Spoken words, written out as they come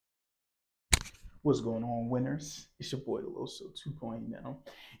What's going on, winners? It's your boy Loso 2.0.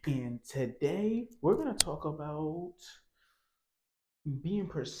 And today we're going to talk about being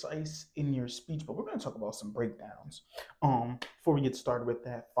precise in your speech, but we're going to talk about some breakdowns. Before we get started with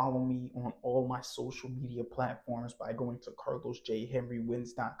that, follow me on all my social media platforms by going to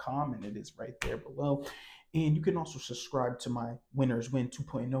carlosjhenrywins.com, and it is right there below. And you can also subscribe to my Winners Win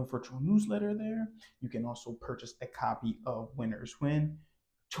 2.0 virtual newsletter there. You can also purchase a copy of Winners Win,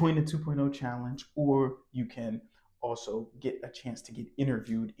 join the 2.0 challenge, or you can also get a chance to get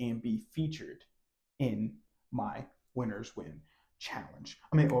interviewed and be featured in my Winners Win challenge.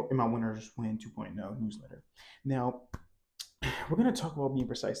 Or in my Winners Win 2.0 newsletter. Now, we're going to talk about being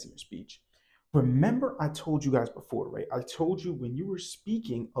precise in your speech. Remember, I told you guys before, right? I told you when you were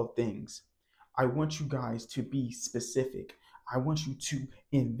speaking of things, I want you guys to be specific. I want you to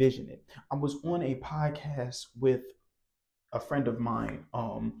envision it. I was on a podcast with a friend of mine,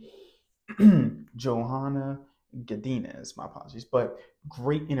 Johanna Gadinez, my apologies, but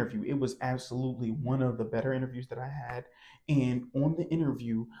great interview. It was absolutely one of the better interviews that I had. And on the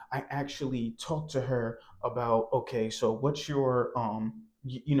interview, I actually talked to her about, okay, so what's your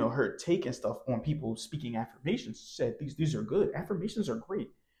her take and stuff on people speaking affirmations. She said these are good. Affirmations are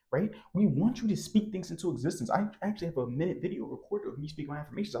great, right? We want you to speak things into existence. I actually have a minute video recorded of me speaking my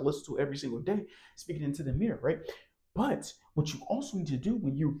affirmations. I listen to it every single day, speaking into the mirror, right? But what you also need to do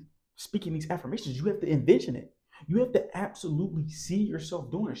when you're speaking these affirmations, you have to envision it. You have to absolutely see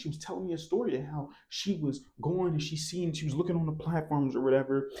yourself doing it. She was telling me a story of how she was going and she was looking on the platforms or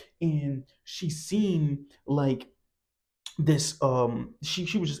whatever, and she seen like this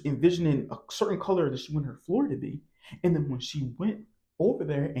she was just envisioning a certain color that she wanted her floor to be. And then when she went over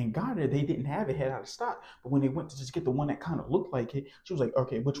there and got it, they didn't have it, had out of stock. But when they went to just get the one that kind of looked like it, she was like,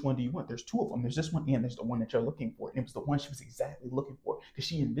 okay, which one do you want? There's two of them. There's this one and there's the one that you're looking for. And it was the one she was exactly looking for because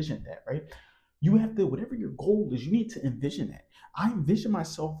she envisioned that, right? You have to, whatever your goal is, you need to envision that. I envision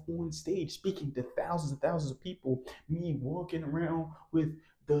myself on stage speaking to thousands and thousands of people, me walking around with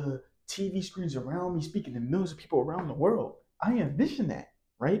the TV screens around me, speaking to millions of people around the world. I envision that,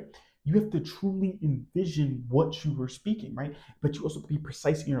 right? You have to truly envision what you were speaking, right? But you also have to be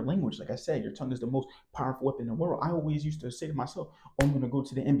precise in your language. Like I said, your tongue is the most powerful weapon in the world. I always used to say to myself, oh, I'm going to go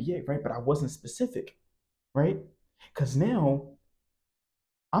to the NBA, right? But I wasn't specific, right? Because now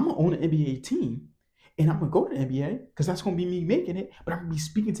I'm going to own an NBA team and I'm going to go to the NBA because that's going to be me making it. But I'm going to be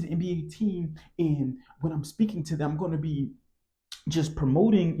speaking to the NBA team. And when I'm speaking to them, I'm going to be just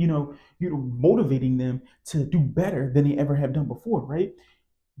promoting, motivating them to do better than they ever have done before, right?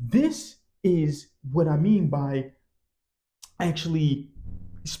 This is what I mean by actually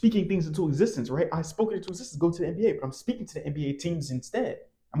speaking things into existence, right? I spoke it into existence, go to the NBA, but I'm speaking to the NBA teams instead.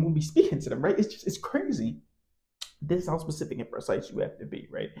 I'm going to be speaking to them, right? It's crazy. This is how specific and precise you have to be,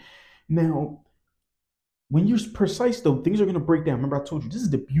 right? Now, when you're precise, though, things are going to break down. Remember, I told you this is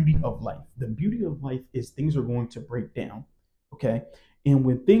the beauty of life. The beauty of life is things are going to break down, okay? And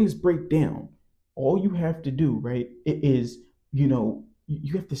when things break down, all you have to do, right, it is,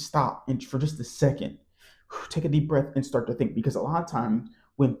 you have to stop and for just a second, take a deep breath and start to think. Because a lot of times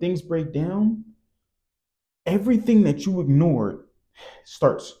when things break down, everything that you ignored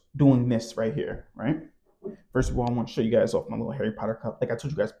starts doing this right here, right? First of all, I want to show you guys off my little Harry Potter cup. Like I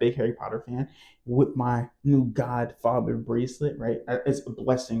told you guys, big Harry Potter fan with my new Godfather bracelet, right? It's a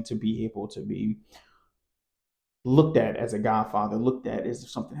blessing to be able to be looked at as a godfather, looked at as if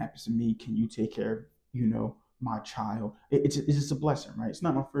something happens to me, can you take care of, my child? It's just a blessing, right? It's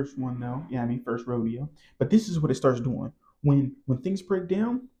not my first one though. Yeah, I mean first rodeo. But this is what it starts doing. When things break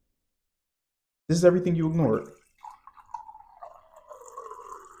down, this is everything you ignored.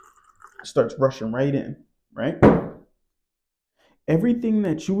 It starts rushing right in, right? Everything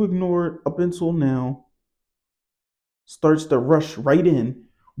that you ignored up until now starts to rush right in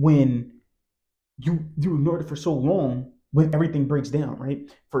when you ignored it for so long when everything breaks down,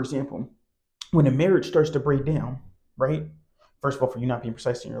 right? For example, when a marriage starts to break down, right? First of all, for you not being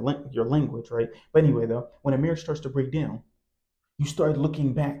precise in your language, right? But anyway, though, when a marriage starts to break down, you start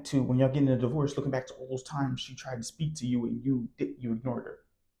looking back to when y'all getting a divorce, looking back to all those times she tried to speak to you and you ignored her.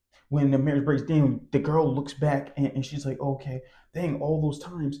 When the marriage breaks down, the girl looks back and she's like, okay, dang, all those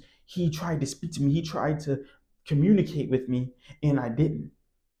times he tried to speak to me, he tried to communicate with me, and I didn't.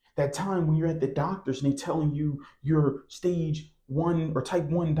 That time when you're at the doctors and they telling you you're stage one or type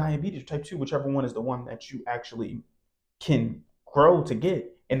one diabetes, or type two, whichever one is the one that you actually can grow to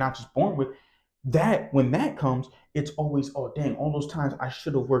get and not just born with. That when that comes, it's always, oh dang, all those times I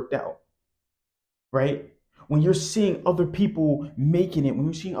should have worked out, right? When you're seeing other people making it, when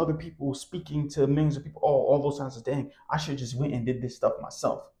you're seeing other people speaking to millions of people, oh, all those times, dang, I should have just went and did this stuff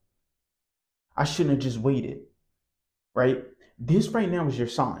myself. I shouldn't have just waited, right? This right now is your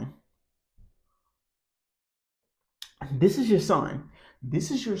sign. This is your sign. This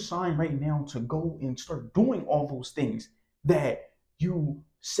is your sign right now to go and start doing all those things that you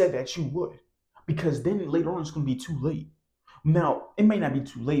said that you would. Because then later on, it's going to be too late. Now, it may not be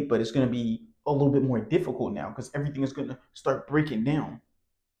too late, but it's going to be a little bit more difficult now because everything is going to start breaking down.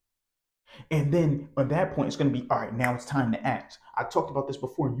 And then at that point, it's going to be all right, now it's time to act. I talked about this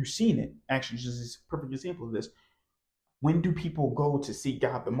before, and you've seen it. Actually, this is a perfect example of this. When do people go to see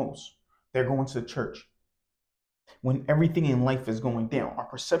God the most? They're going to church. When everything in life is going down, our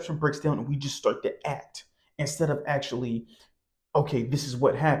perception breaks down and we just start to act instead of actually, okay, this is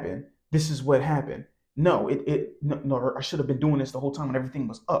what happened. This is what happened. No, I should have been doing this the whole time when everything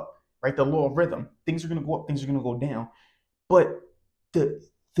was up, right? The law of rhythm. Things are going to go up, things are going to go down. But the,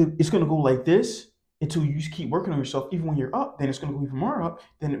 it's going to go like this until you just keep working on yourself. Even when you're up, then it's going to go even more up.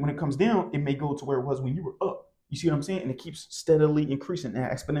 Then when it comes down, it may go to where it was when you were up. You see what I'm saying? And it keeps steadily increasing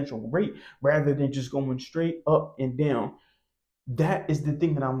at exponential rate rather than just going straight up and down. That is the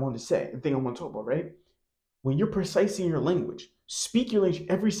thing that I want to say, the thing I want to talk about, right? When you're precise in your language, speak your language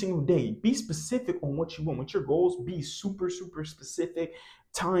every single day. Be specific on what you want. With your goals, be super, super specific.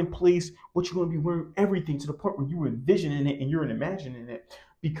 Time, place, what you're going to be wearing, everything to the point where you're envisioning it and you're imagining it.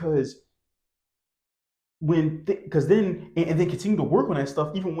 Because because then and then continue to work on that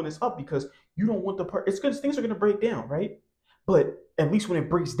stuff even when it's up because you don't want the part. It's because things are going to break down, right? But at least when it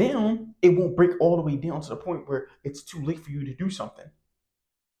breaks down, it won't break all the way down to the point where it's too late for you to do something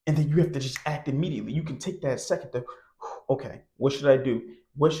and then you have to just act immediately. You can take that second to, okay, what should I do?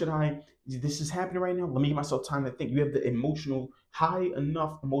 What should I? This is happening right now. Let me give myself time to think. You have the high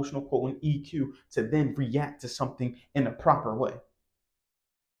enough emotional quote and EQ to then react to something in a proper way.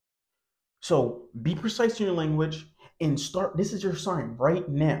 So be precise in your language and start. This is your sign right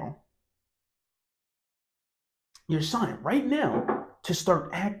now. Your sign right now to start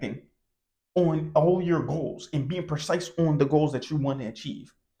acting on all your goals and being precise on the goals that you want to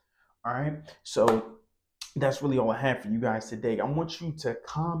achieve. All right. So that's really all I have for you guys today. I want you to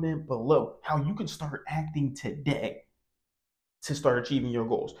comment below how you can start acting today to start achieving your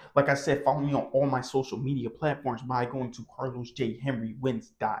goals. Like I said, follow me on all my social media platforms by going to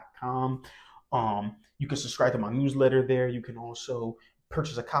carlosjhenrywins.com. You can subscribe to my newsletter there. You can also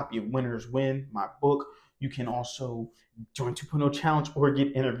purchase a copy of Winners Win, my book. You can also join 2.0 Challenge or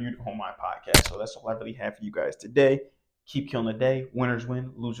get interviewed on my podcast. So that's all I really have for you guys today. Keep killing the day. Winners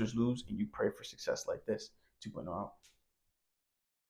win, losers lose, and you pray for success like this. 2.0 out.